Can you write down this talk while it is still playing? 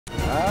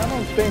I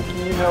don't think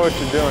you know what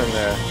you're doing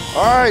there.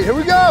 All right, here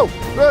we go.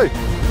 3,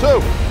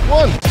 2,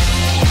 1.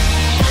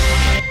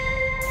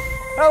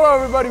 Hello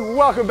everybody,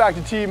 welcome back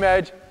to Team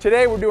Edge.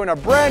 Today we're doing a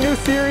brand new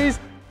series,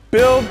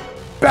 Build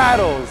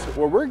Battles,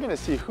 where we're gonna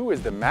see who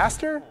is the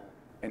master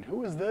and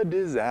who is the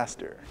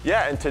disaster.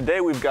 Yeah, and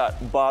today we've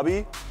got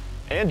Bobby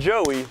and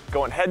Joey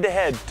going head to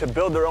head to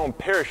build their own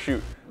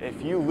parachute.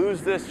 If you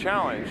lose this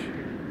challenge,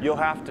 you'll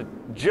have to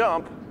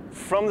jump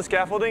from the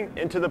scaffolding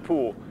into the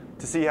pool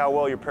to see how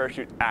well your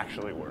parachute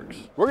actually works.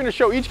 We're gonna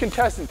show each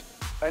contestant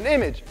an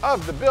image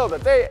of the build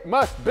that they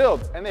must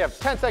build, and they have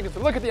 10 seconds to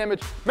look at the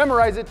image,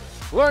 memorize it,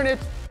 learn it,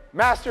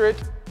 master it,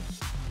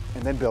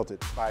 and then build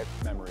it by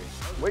memory.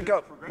 Wake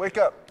up, wake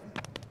up.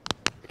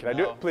 Can I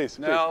do it? Please,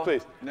 No.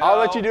 please. No. I'll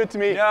let you do it to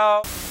me. No.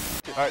 All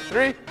right,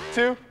 3,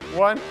 2,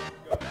 1.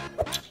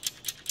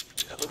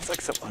 That looks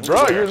like some Bro,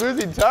 underwear. you're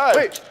losing time.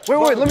 Wait,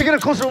 let me get a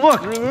closer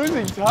look. You're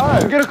losing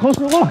time. Get a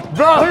closer look.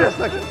 Bro, Wait a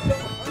second.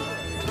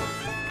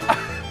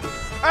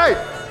 Hey,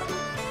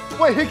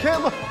 wait, he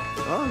can't look.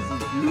 Oh, this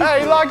is beautiful. Hey,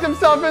 he locked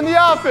himself in the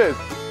office.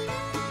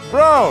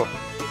 Bro,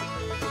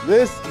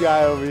 this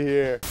guy over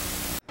here.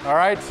 All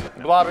right,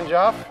 Blob and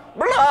Joff.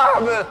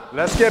 Blob!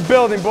 Let's get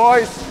building,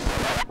 boys.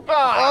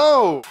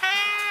 Oh.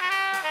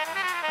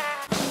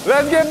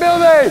 Let's get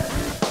building.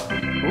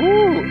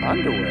 Ooh,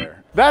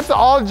 underwear. That's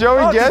all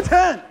Joey gets?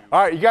 10. All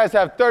right, you guys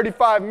have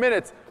 35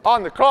 minutes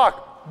on the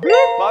clock.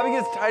 Bobby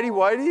gets tidy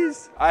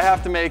whities. I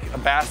have to make a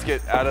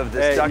basket out of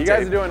this Hey, duct you guys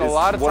tape are doing a is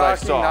lot of what I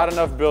talking, saw. not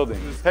enough building.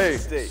 Hey,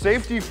 Stakes.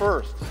 safety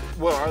first.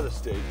 What are the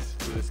stakes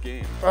to this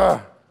game?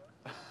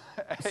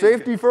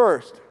 Safety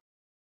first.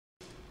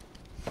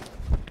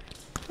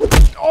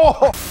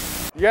 Oh!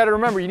 You gotta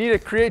remember, you need to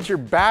create your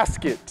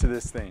basket to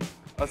this thing.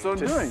 That's what I'm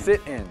To doing.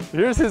 sit in.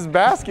 Here's his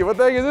basket. What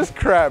the heck is this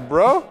crap,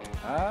 bro?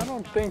 I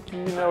don't think you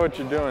know what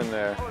you're doing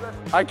there.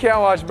 I can't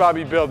watch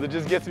Bobby build. It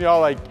just gets me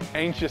all like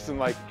anxious and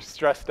like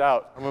stressed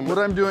out. What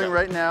I'm doing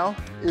right now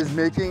is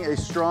making a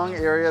strong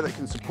area that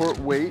can support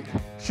weight.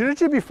 Shouldn't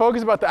you be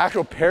focused about the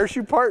actual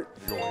parachute part?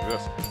 Going like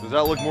this. Does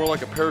that look more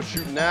like a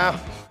parachute? Nah.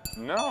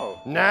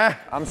 No. Nah.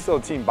 I'm still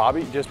Team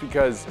Bobby just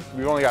because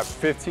we've only got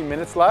 15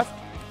 minutes left.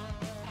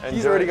 And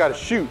He's Joey- already got to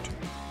shoot.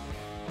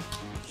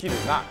 He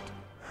does not.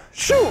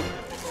 Shoot!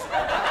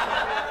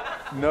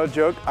 No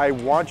joke, I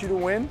want you to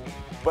win,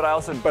 But I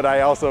also but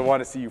I also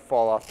want to see you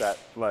fall off that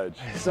ledge.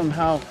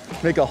 Somehow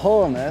make a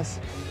hole in this,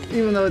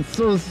 even though it's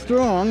so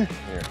strong.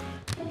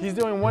 He's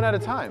doing one at a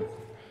time.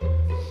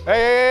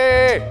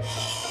 Hey!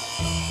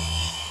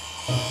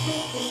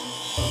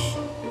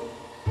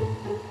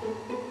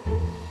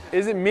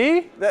 Is it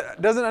me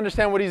that doesn't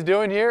understand what he's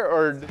doing here?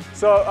 Or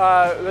so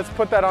let's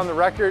put that on the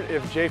record.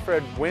 If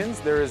J-Fred wins,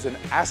 there is an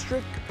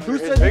asterisk. Who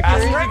His said victory.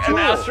 asterisk? An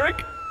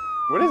asterisk?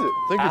 What is it?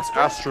 I think it's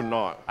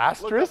astronaut.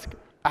 Asterisk?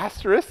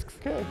 Asterisks?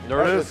 Okay. There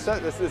All right, it is.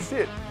 Let's see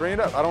it. Bring it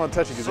up. I don't want to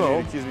touch it because So- then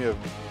you'd accuse me of.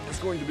 It's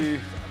going to be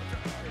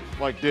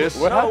like this.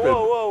 What Oh, happened?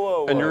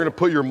 whoa. And you're going to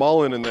put your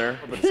mullen in there.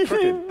 The length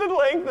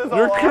is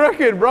You're all off.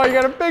 crooked, bro. You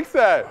gotta fix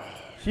that.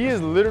 He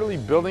is literally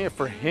building it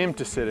for him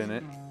to sit in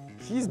it.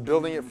 He's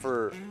building it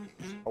for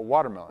a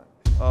watermelon.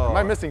 Am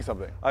I missing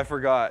something? I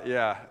forgot,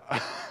 yeah.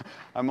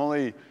 I'm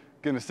only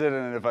gonna sit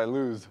in it if I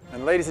lose.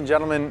 And ladies and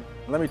gentlemen,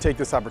 let me take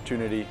this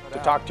opportunity to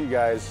talk to you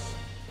guys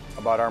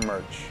about our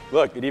merch.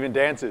 Look, it even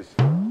dances.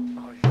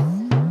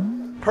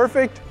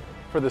 Perfect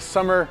for the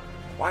summer.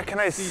 Why can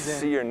I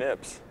see your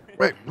nips?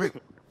 Wait.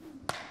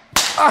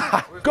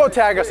 Go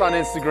tag us on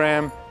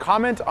Instagram,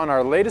 comment on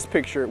our latest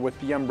picture with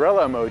the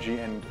umbrella emoji,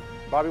 and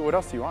Bobby, what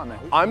else do you want, man?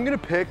 I'm going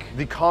to pick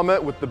the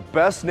comment with the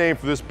best name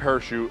for this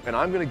parachute, and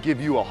I'm going to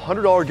give you a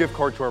 $100 gift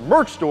card to our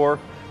merch store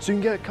so you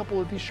can get a couple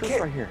of these shirts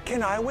right here.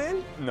 Can I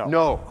win?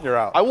 No. You're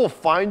out. I will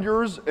find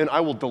yours and I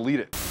will delete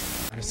it.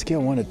 On a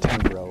scale 1 to 10,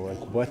 bro, like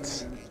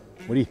what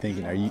are you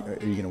thinking? Are you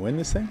gonna win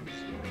this thing?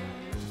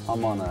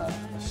 I'm on a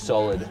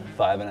solid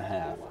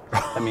 5.5.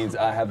 That means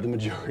I have the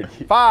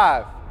majority.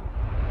 5,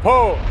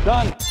 4,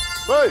 Done.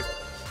 hey,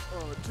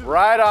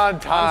 right on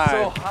time.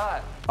 I'm so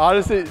hot.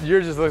 Honestly,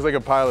 yours just looks like a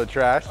pile of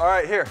trash. All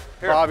right, here.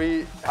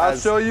 Bobby I'll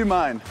has, show you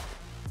mine.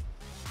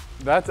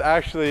 that's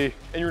actually,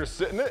 And you're going to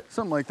sit in it?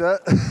 Something like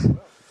that.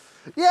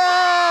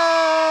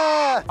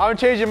 Yeah! I'm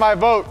changing my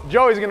vote.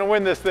 Joey's gonna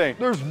win this thing.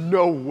 There's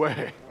no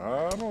way.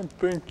 I don't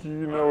think you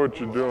know what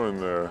you're doing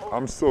there.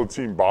 I'm still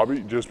Team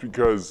Bobby just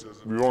because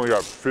we've only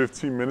got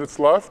 15 minutes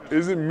left.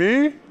 Is it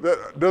me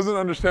that doesn't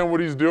understand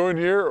what he's doing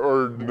here?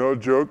 Or no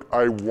joke,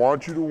 I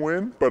want you to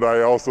win, but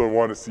I also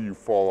want to see you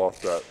fall off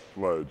that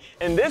ledge.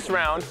 In this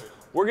round,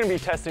 we're gonna be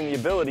testing the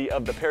ability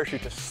of the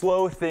parachute to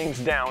slow things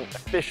down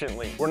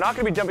efficiently. We're not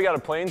gonna be jumping out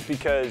of planes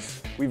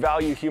because we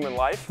value human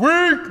life.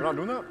 We're not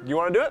doing that. You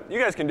wanna do it? You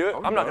guys can do it.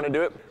 I'm not gonna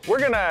do it. We're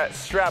gonna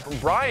strap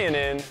Brian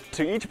in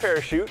to each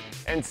parachute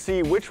and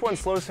see which one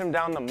slows him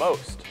down the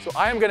most. So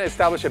I am gonna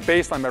establish a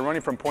baseline by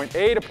running from point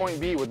A to point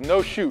B with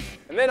no chute.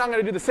 And then I'm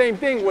gonna do the same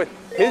thing with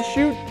his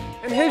chute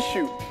and his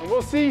chute. And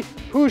we'll see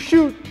whose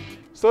chute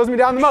slows me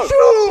down the most.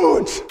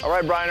 Shoot! All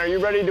right, Brian, are you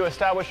ready to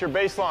establish your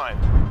baseline?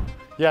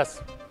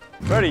 Yes.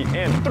 Ready,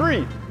 and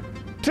 3,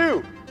 2,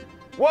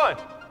 1,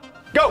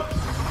 go!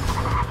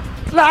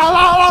 All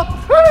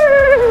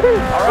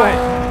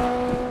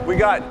right, we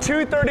got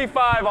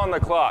 2:35 on the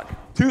clock.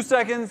 2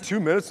 seconds. 2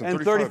 minutes and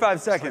 35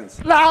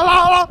 seconds.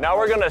 Now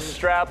we're gonna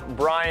strap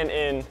Brian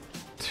in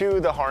to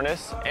the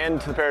harness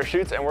and to the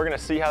parachutes, and we're gonna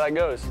see how that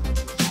goes.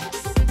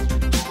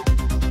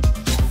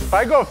 If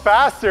I go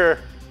faster,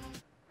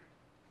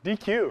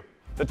 DQ.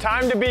 The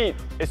time to beat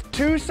is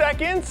 2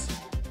 seconds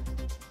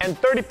and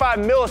 35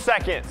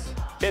 milliseconds.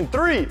 In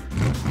 3,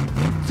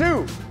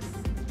 2,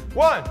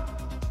 1,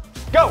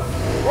 go.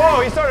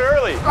 Whoa, he started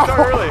early.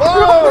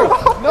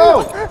 Oh,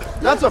 no,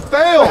 that's a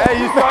fail.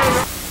 Hey, you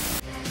started.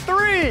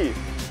 3,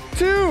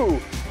 2,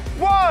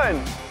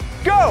 1,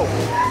 go.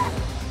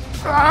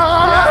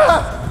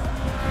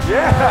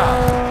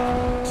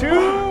 Yeah.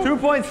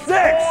 2.6.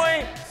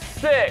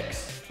 2.6.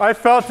 I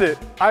felt it.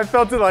 I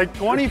felt it like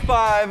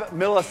 25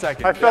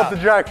 milliseconds. I felt the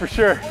drag for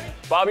sure.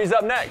 Bobby's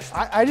up next.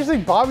 I just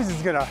think Bobby's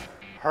is gonna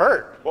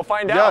hurt. We'll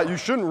find Yeah, out. you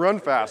shouldn't run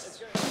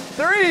fast.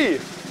 3,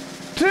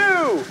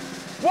 2,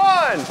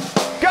 1,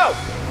 go.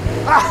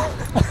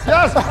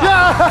 Yes,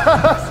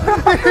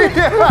 yes,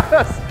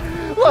 yes.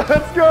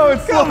 Let's go. It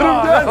slowed him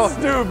down. That's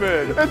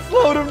stupid. It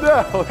slowed him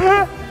down.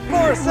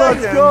 4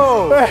 seconds. Let's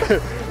go.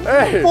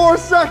 Hey. 4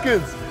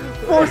 seconds.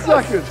 4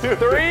 seconds.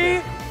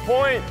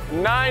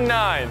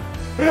 3.99.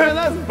 Man,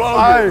 that's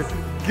bogus.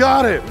 I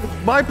got it.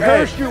 My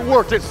parachute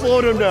worked. It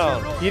slowed him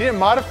down. He didn't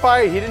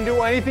modify it. He didn't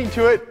do anything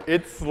to it.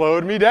 It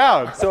slowed me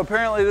down. So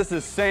apparently this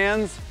is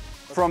Sans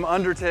from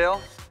Undertale.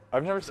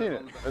 I've never seen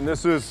it. And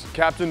this is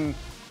Captain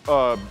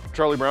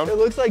Charlie Brown. It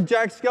looks like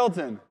Jack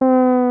Skelton.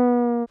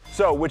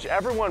 So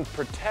whichever one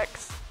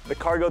protects the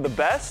cargo the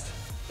best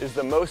is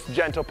the most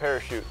gentle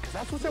parachute, because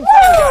that's what's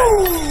important,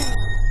 guys.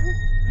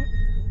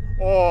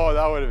 Oh,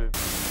 that would have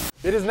been.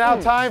 It is now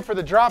time for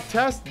the drop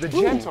test, the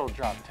gentle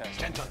drop test.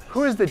 Gentleness.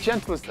 Who is the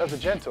gentlest of the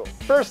gentle?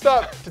 First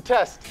up to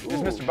test is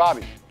Mr.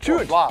 Bobby.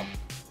 Shoot. Bob.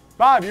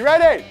 Bob, you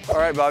ready? All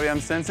right, Bobby, I'm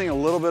sensing a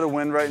little bit of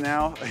wind right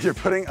now. You're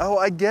putting, oh,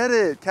 I get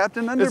it.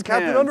 Captain Underpants. It's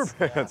Captain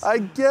Underpants. I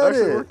get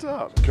Actually it. worked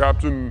out.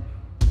 Captain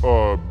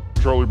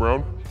Charlie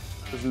Brown.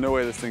 There's no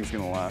way this thing's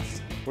gonna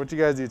last. What'd you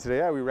guys do today?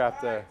 Yeah, we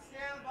wrapped the.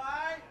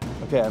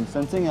 Okay, I'm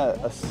sensing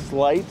a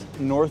slight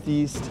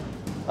northeast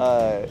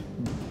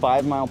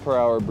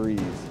 5-mile-per-hour breeze.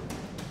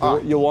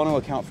 You'll want to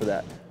account for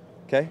that,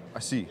 okay? I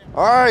see.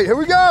 All right, here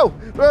we go.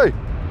 3,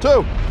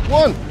 2,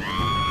 1.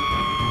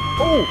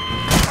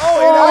 Oh,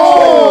 it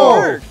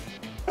actually worked.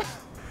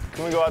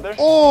 Can we go out there?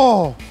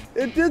 Oh,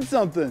 It did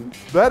something.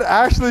 That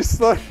actually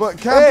slowed. but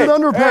Captain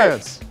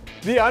Underpants.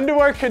 The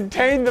underwear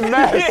contained the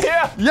mess.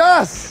 Yeah.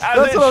 Yes, As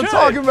that's it what I'm should.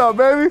 talking about,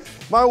 baby.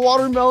 My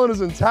watermelon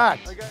is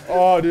intact.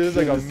 Oh, dude, it's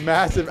like a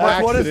massive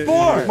That's what it's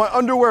accident. for. My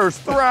underwear is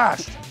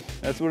thrashed.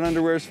 That's what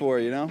underwear's for,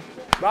 you know?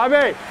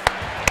 Bobby.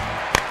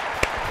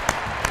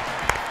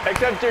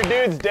 Except your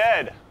dude's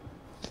dead.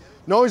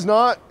 No, he's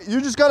not. You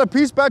just got to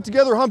piece back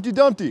together Humpty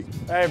Dumpty.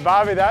 Hey,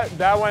 Bobby,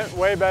 that went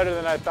way better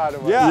than I thought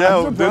it was. Yeah, Yeah,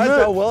 I'm surprised didn't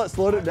it? how well it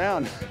slowed it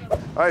down. All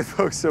right,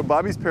 folks, so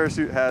Bobby's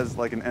parachute has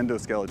like an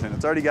endoskeleton.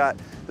 It's already got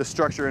the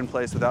structure in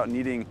place without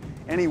needing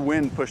any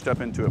wind pushed up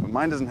into it, but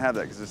mine doesn't have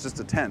that because it's just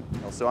a tent.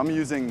 So I'm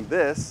using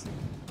this,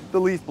 the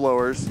leaf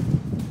blowers,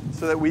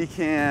 so that we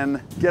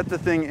can get the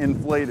thing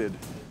inflated.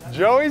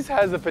 Joey's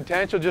has the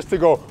potential just to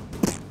go.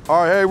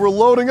 All right, hey, we're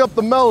loading up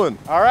the melon.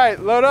 All right,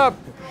 load up.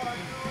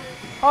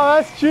 Oh,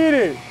 that's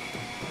cheating.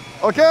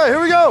 Okay,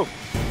 here we go.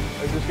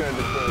 I'm just gonna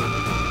destroy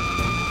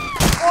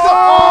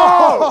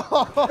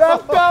Oh!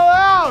 That fell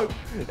out.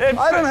 it.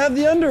 I don't have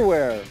the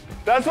underwear.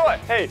 That's what.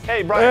 Hey,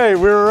 Brian. Hey,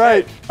 we were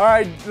right. All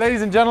right,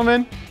 ladies and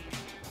gentlemen,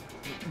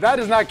 that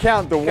does not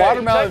count. The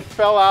watermelon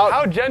fell out.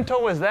 How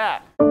gentle was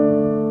that?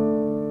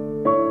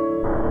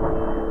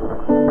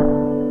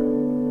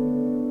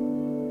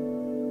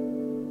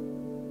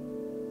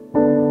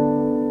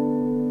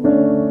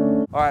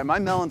 All right, my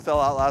melon fell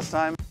out last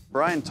time.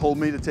 Brian told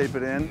me to tape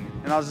it in,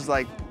 and I was just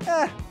like,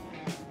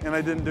 and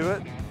I didn't do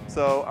it,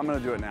 so I'm gonna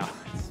do it now.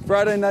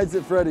 Friday nights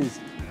at Freddy's.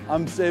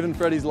 I'm saving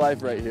Freddy's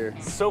life right here.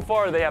 So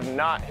far, they have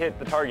not hit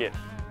the target.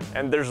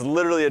 And there's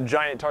literally a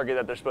giant target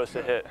that they're supposed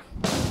to hit.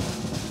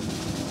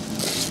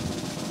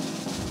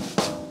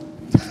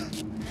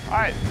 All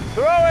right,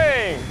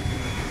 throwing.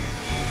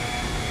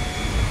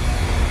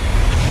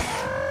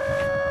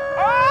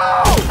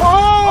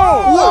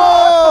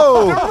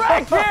 Whoa!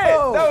 Direct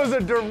hit! That was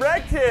a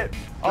direct hit.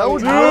 That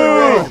was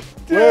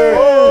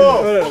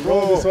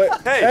Roll this way.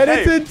 Hey, And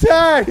hey. it's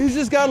intact. He's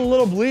just got a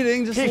little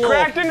bleeding. Just a He little.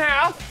 cracked in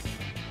half,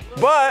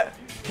 but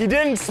he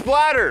didn't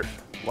splatter.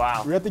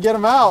 Wow. We have to get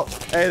him out.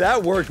 Hey,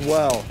 that worked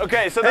well.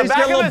 Okay, so Hey, the he's back got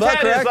a of little his butt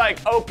head crack. is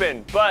like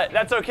open, but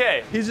that's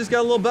okay. He's just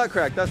got a little butt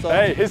crack, that's all.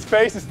 Hey, his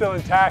face is still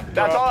intact.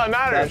 That's bro. all that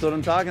That's matters. what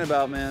I'm talking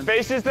about, man.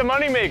 Face is the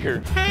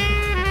moneymaker.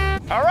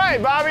 All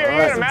right, Bobby, are you That's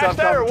gonna some match tough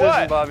that or competition,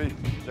 what? Bobby.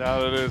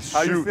 Yeah, it is.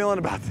 How you Shoot. feeling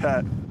about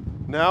that?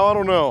 Now I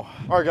don't know.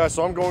 All right, guys,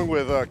 so I'm going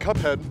with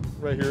Cuphead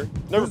right here.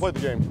 Never played the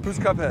game. Who's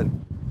Cuphead?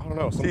 I don't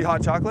know. Tea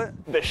hot chocolate?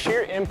 The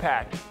sheer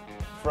impact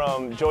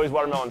from Joey's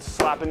watermelon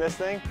slapping this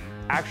thing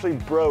actually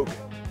broke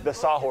the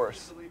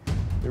sawhorse.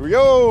 Here we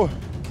go.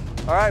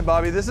 All right,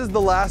 Bobby, this is the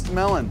last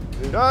melon.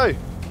 Hey,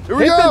 Here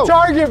we Hit go. the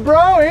target,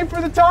 bro. Aim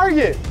for the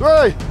target.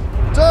 3,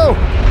 2,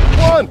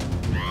 1.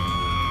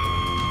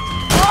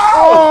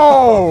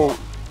 Oh!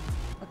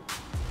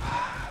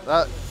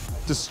 That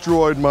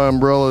destroyed my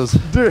umbrellas.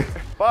 Dude.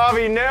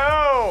 Bobby,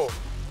 no!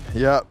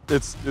 Yeah,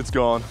 it's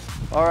gone.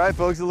 All right,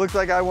 folks, it looks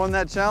like I won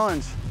that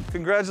challenge.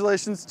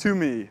 Congratulations to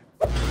me.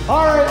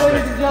 All right,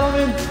 ladies and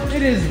gentlemen,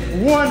 it is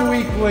 1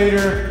 week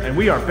later, And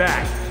we are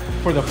back.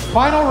 for the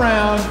final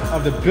round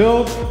of the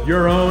Build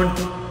Your Own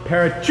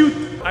Parachute.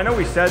 I know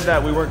we said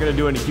that we weren't going to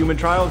do any human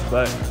trials,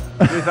 but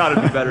we thought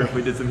it'd be better if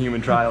we did some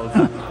human trials.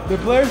 The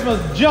players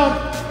must jump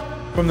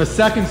from the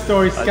second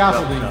story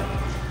scaffolding,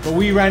 but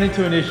we ran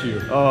into an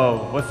issue.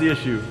 Oh, what's the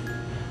issue?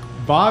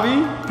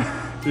 Bobby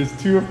is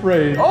too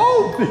afraid.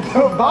 Oh,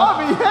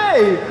 Bobby,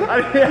 hey!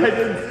 I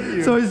didn't see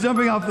you. So he's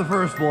jumping off the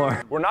first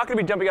floor. We're not going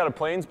to be jumping out of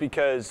planes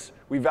because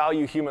we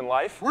value human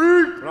life.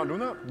 We're not doing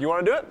that. You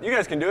want to do it? You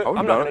guys can do it. I'm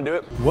I'm not down. going to do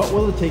it. What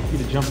will it take you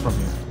to jump from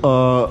here?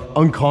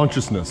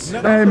 Unconsciousness.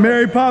 Hey,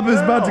 Mary Poppins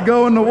about to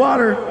go in the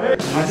water.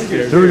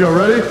 Here we go,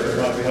 ready?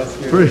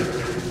 3,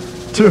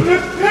 2.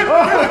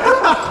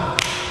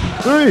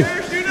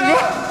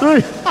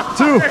 3,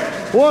 2,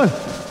 1.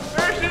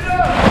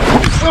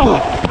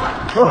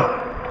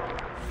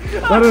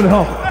 That didn't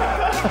help.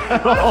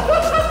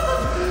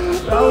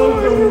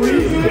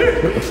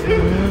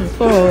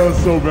 Oh, that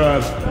was so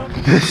bad.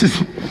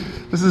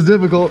 This is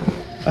difficult.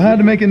 I had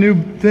to make a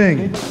new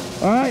thing.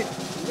 All right,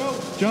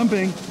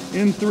 jumping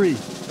in 3,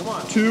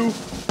 2,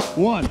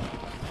 1.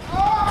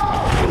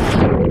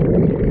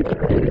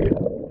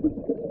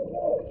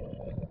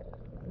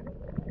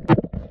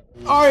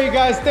 All right, you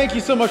guys, thank you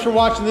so much for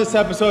watching this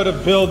episode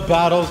of Build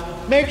Battles.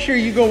 Make sure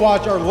you go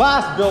watch our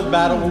last build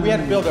battle where we had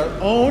to build our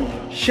own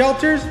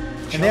shelters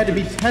and they had to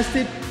be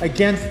tested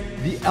against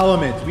the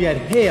elements. We had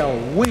hail,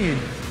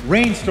 wind,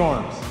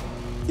 rainstorms.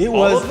 It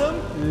was of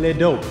them? le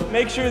dope.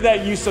 Make sure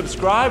that you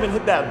subscribe and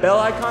hit that bell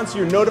icon so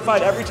you're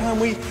notified every time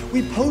we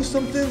post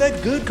something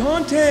that good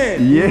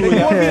content. Yeah. You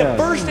want to be the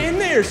first in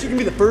there so you can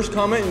be the first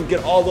comment and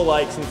get all the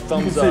likes and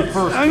thumbs up.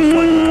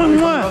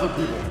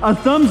 A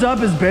thumbs up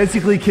is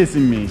basically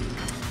kissing me.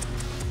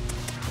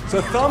 So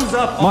thumbs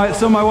up.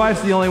 So my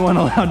wife's the only one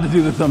allowed to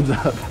do the thumbs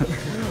up.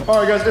 All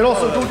right, guys, and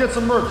also go get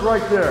some merch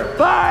right there.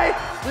 Bye!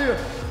 See ya.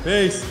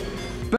 Peace.